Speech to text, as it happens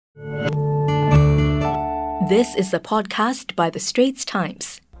This is a podcast by The Straits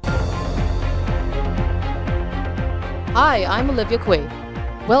Times. Hi, I'm Olivia Quay.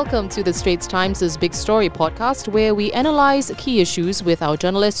 Welcome to The Straits Times' Big Story podcast, where we analyse key issues with our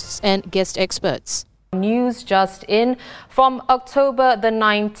journalists and guest experts. News just in. From October the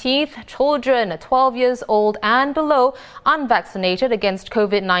 19th, children 12 years old and below unvaccinated against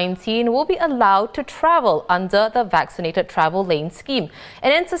COVID-19 will be allowed to travel under the Vaccinated Travel Lane scheme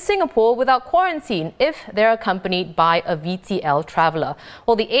and enter Singapore without quarantine if they're accompanied by a VTL traveller.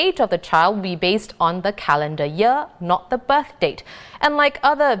 Well, the age of the child will be based on the calendar year, not the birth date. And like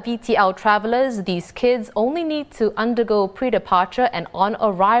other VTL travellers, these kids only need to undergo pre-departure and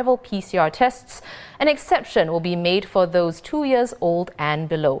on-arrival PCR tests. An exception will be made for those 2 years old and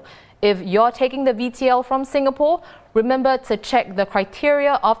below. If you're taking the VTL from Singapore, remember to check the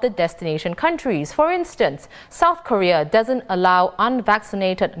criteria of the destination countries. For instance, South Korea doesn't allow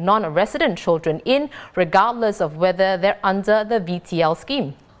unvaccinated non-resident children in, regardless of whether they're under the VTL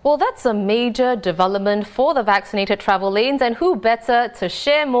scheme. Well, that's a major development for the vaccinated travel lanes, and who better to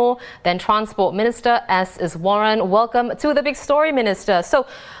share more than Transport Minister Iswaran. Welcome to the Big Story, Minister. So,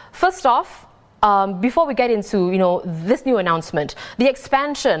 first off, before we get into, this new announcement, the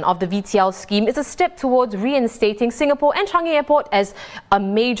expansion of the VTL scheme is a step towards reinstating Singapore and Changi Airport as a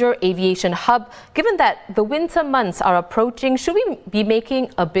major aviation hub. Given that the winter months are approaching, should we be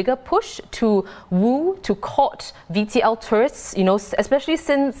making a bigger push to court VTL tourists, especially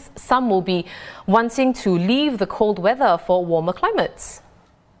since some will be wanting to leave the cold weather for warmer climates?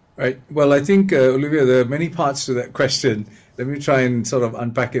 Right. Well, I think, Olivia, there are many parts to that question. Let me try and sort of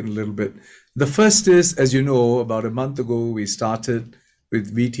unpack it a little bit. The first is, as you know, about a month ago, we started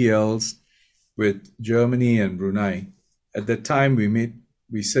with VTLs with Germany and Brunei. At that time,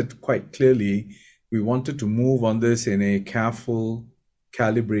 we said quite clearly we wanted to move on this in a careful,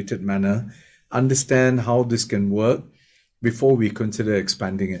 calibrated manner, understand how this can work before we consider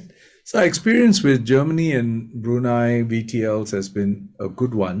expanding it. So our experience with Germany and Brunei VTLs has been a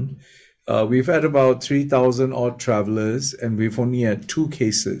good one. We've had about 3,000 odd travelers, and we've only had 2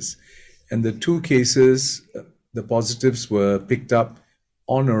 cases. And the 2 cases, the positives were picked up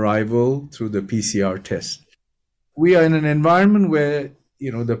on arrival through the PCR test. We are in an environment where,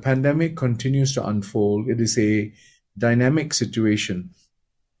 the pandemic continues to unfold. It is a dynamic situation.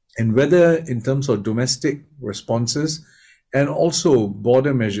 And whether in terms of domestic responses and also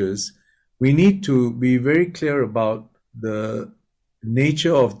border measures, we need to be very clear about the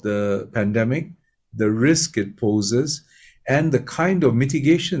nature of the pandemic, the risk it poses, and the kind of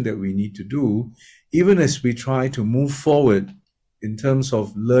mitigation that we need to do, even as we try to move forward in terms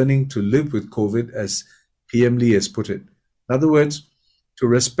of learning to live with COVID, as PM Lee has put it. In other words, to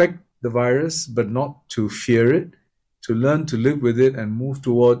respect the virus, but not to fear it, to learn to live with it and move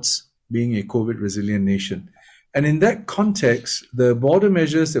towards being a COVID-resilient nation. And in that context, the border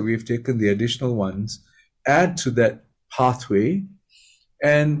measures that we've taken, the additional ones, add to that pathway.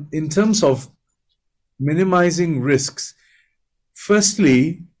 And in terms of minimizing risks,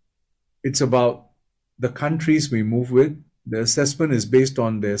 firstly, it's about the countries we move with. The assessment is based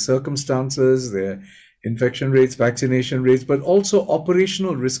on their circumstances, their infection rates, vaccination rates, but also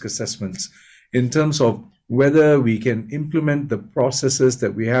operational risk assessments in terms of whether we can implement the processes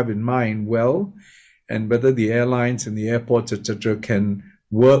that we have in mind well, and whether the airlines and the airports, etc., can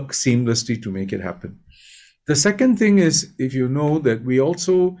work seamlessly to make it happen. The second thing is, if you know that we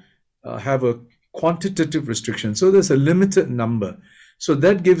also have a quantitative restriction. So there's a limited number. So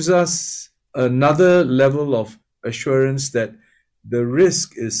that gives us another level of assurance that the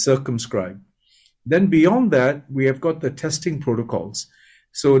risk is circumscribed. Then beyond that, we have got the testing protocols.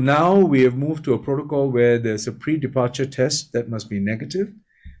 So now we have moved to a protocol where there's a pre-departure test that must be negative,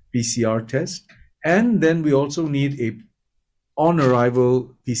 PCR test, and then we also need a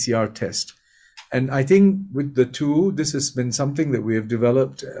on-arrival PCR test. And I think with the 2, this has been something that we have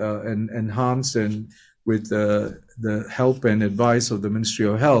developed and enhanced, and with the help and advice of the Ministry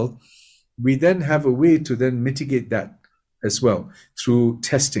of Health, we then have a way to then mitigate that as well through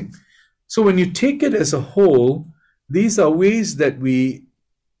testing. So when you take it as a whole, these are ways that we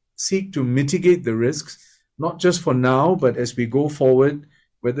seek to mitigate the risks, not just for now, but as we go forward,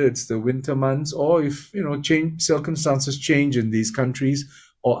 whether it's the winter months or if, circumstances change in these countries,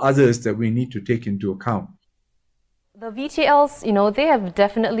 or others that we need to take into account. The VTLs, they have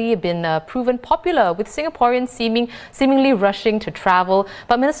definitely been proven popular, with Singaporeans seemingly rushing to travel.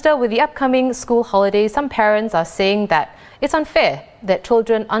 But Minister, with the upcoming school holidays, some parents are saying that it's unfair that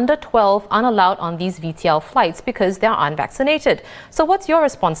children under 12 aren't allowed on these VTL flights because they're unvaccinated. So what's your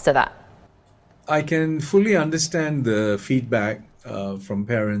response to that? I can fully understand the feedback from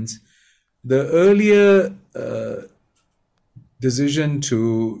parents. The earlier decision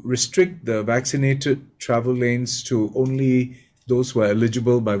to restrict the vaccinated travel lanes to only those who are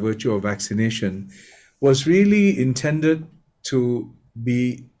eligible by virtue of vaccination was really intended to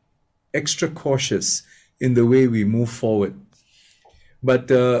be extra cautious in the way we move forward.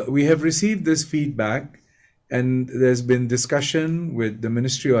 But we have received this feedback, and there's been discussion with the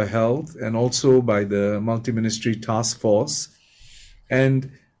Ministry of Health and also by the Multi-Ministry Task Force.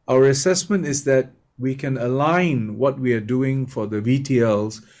 And our assessment is that we can align what we are doing for the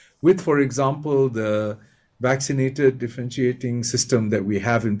VTLs with, for example, the vaccinated differentiating system that we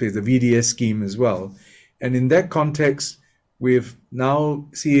have in place, the VDS scheme as well. And in that context, we've now,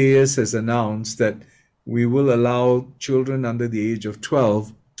 CAS has announced that we will allow children under the age of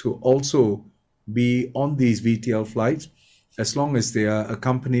 12 to also be on these VTL flights as long as they are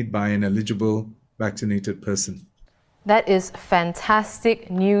accompanied by an eligible vaccinated person. That is fantastic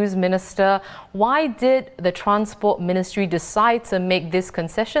news, Minister. Why did the Transport Ministry decide to make this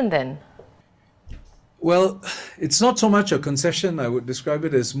concession then? Well, it's not so much a concession. I would describe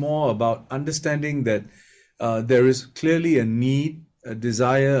it as more about understanding that there is clearly a need, a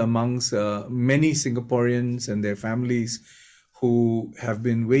desire amongst many Singaporeans and their families who have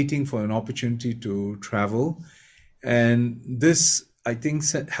been waiting for an opportunity to travel. And this, I think,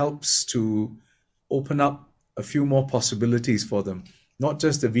 helps to open up a few more possibilities for them, not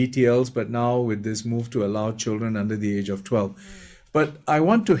just the VTLs, but now with this move to allow children under the age of 12. But I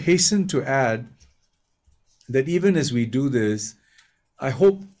want to hasten to add that even as we do this, I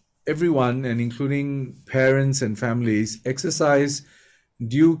hope everyone, and including parents and families, exercise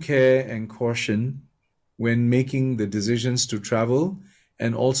due care and caution when making the decisions to travel,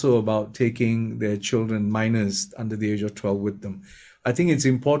 and also about taking their children, minors under the age of 12, with them. I think it's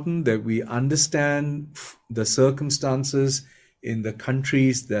important that we understand the circumstances in the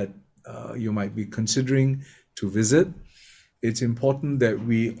countries that you might be considering to visit. It's important that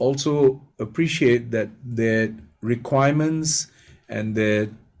we also appreciate that their requirements and their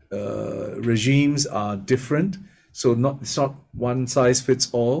regimes are different. So it's not one size fits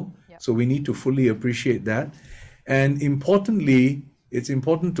all. Yep. So we need to fully appreciate that. And importantly, it's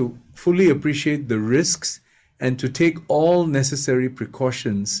important to fully appreciate the risks and to take all necessary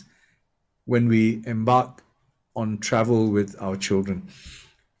precautions when we embark on travel with our children.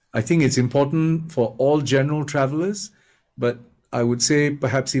 I think it's important for all general travelers, but I would say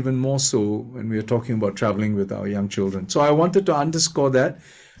perhaps even more so when we are talking about traveling with our young children. So I wanted to underscore that.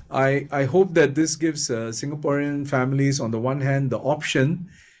 I hope that this gives Singaporean families, on the one hand, the option,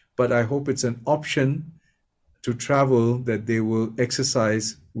 but I hope it's an option to travel that they will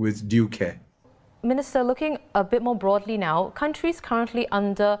exercise with due care. Minister, looking a bit more broadly now, countries currently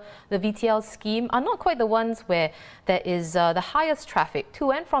under the VTL scheme are not quite the ones where there is the highest traffic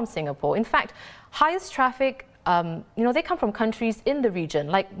to and from Singapore. In fact, highest traffic, they come from countries in the region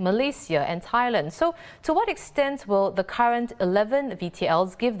like Malaysia and Thailand. So to what extent will the current 11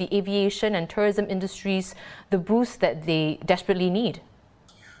 VTLs give the aviation and tourism industries the boost that they desperately need?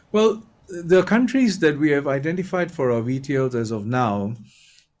 Well, the countries that we have identified for our VTLs as of now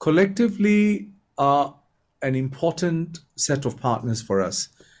collectively are an important set of partners for us.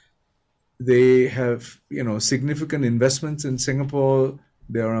 They have, significant investments in Singapore.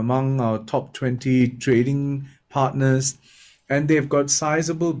 They are among our top 20 trading partners, and they've got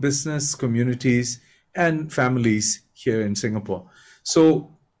sizable business communities and families here in Singapore.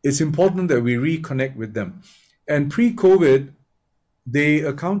 So it's important that we reconnect with them. And pre-COVID, they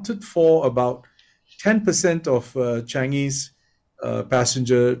accounted for about 10% of Chinese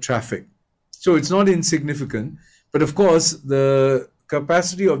passenger traffic. So it's not insignificant. But of course, the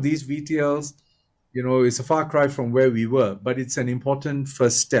capacity of these VTLs, is a far cry from where we were, but it's an important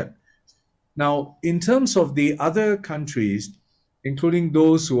first step. Now, in terms of the other countries, including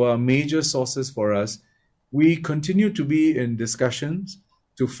those who are major sources for us, we continue to be in discussions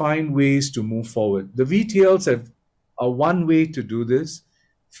to find ways to move forward. The VTLs are one way to do this.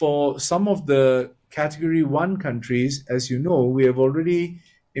 For some of the Category 1 countries, as you know, we have already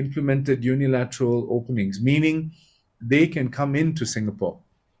implemented unilateral openings, meaning they can come into Singapore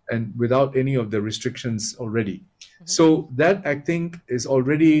and without any of the restrictions already. Mm-hmm. So that, I think, is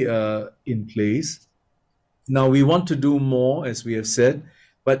already in place. Now, we want to do more, as we have said,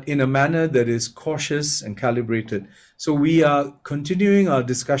 but in a manner that is cautious and calibrated. So we are continuing our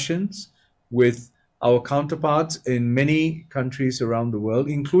discussions with our counterparts in many countries around the world,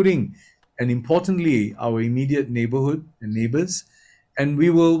 including, and importantly, our immediate neighborhood and neighbors. And we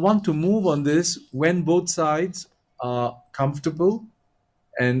will want to move on this when both sides are comfortable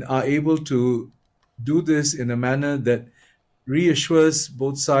and are able to do this in a manner that reassures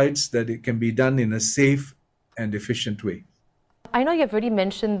both sides that it can be done in a safe and efficient way. I know you've already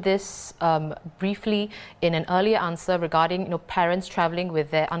mentioned this briefly in an earlier answer regarding parents travelling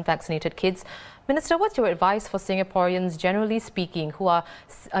with their unvaccinated kids. Minister, what's your advice for Singaporeans, generally speaking, who are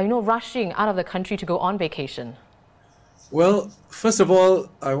rushing out of the country to go on vacation? Well, first of all,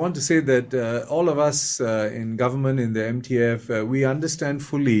 I want to say that all of us in government, in the MTF, we understand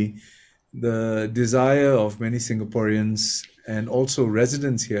fully the desire of many Singaporeans and also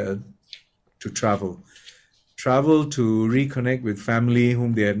residents here to travel. Travel to reconnect with family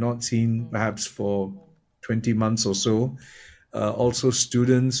whom they had not seen perhaps for 20 months or so. Also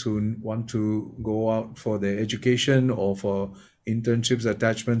students who want to go out for their education or for internships,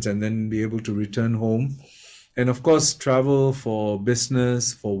 attachments, and then be able to return home. And of course, travel for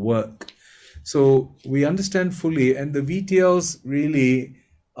business, for work. So we understand fully, and the VTLs really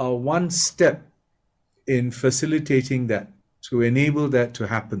are one step in facilitating that, to enable that to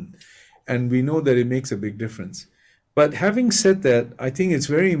happen. And we know that it makes a big difference. But having said that, I think it's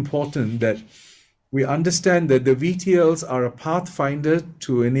very important that we understand that the VTLs are a pathfinder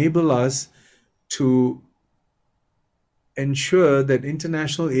to enable us to ensure that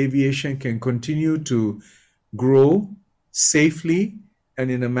international aviation can continue to grow safely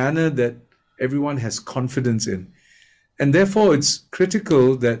and in a manner that everyone has confidence in. And therefore, it's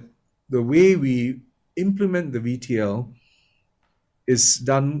critical that the way we implement the VTL is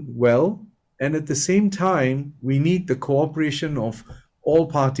done well, and at the same time, we need the cooperation of all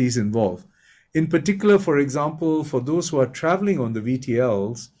parties involved. In particular, for example, for those who are traveling on the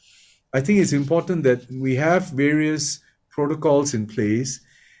VTLs, I think it's important that we have various protocols in place.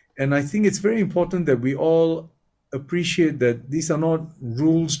 And I think it's very important that we all appreciate that these are not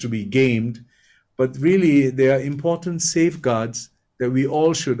rules to be gamed, but really they are important safeguards that we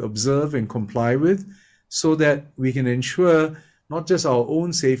all should observe and comply with, so that we can ensure not just our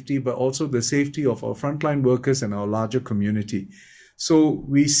own safety, but also the safety of our frontline workers and our larger community. So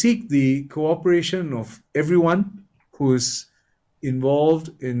we seek the cooperation of everyone who is involved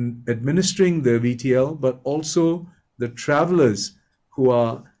in administering the VTL, but also the travelers who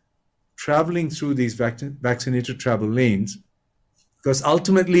are traveling through these vaccinated travel lanes. Because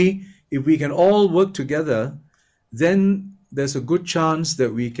ultimately, if we can all work together, then there's a good chance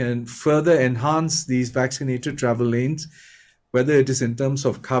that we can further enhance these vaccinated travel lanes, whether it is in terms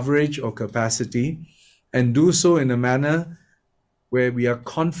of coverage or capacity, and do so in a manner where we are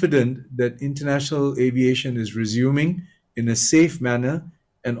confident that international aviation is resuming in a safe manner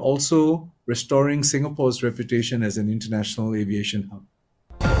and also restoring Singapore's reputation as an international aviation hub.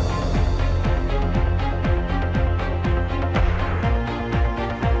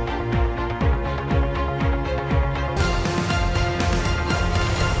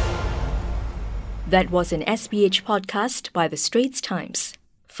 That was an SPH podcast by The Straits Times.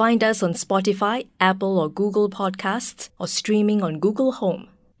 Find us on Spotify, Apple or Google Podcasts, or streaming on Google Home.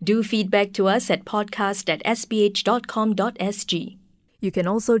 Do feedback to us at podcast@sph.com.sg. You can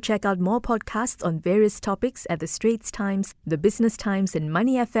also check out more podcasts on various topics at The Straits Times, The Business Times and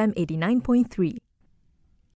Money FM 89.3.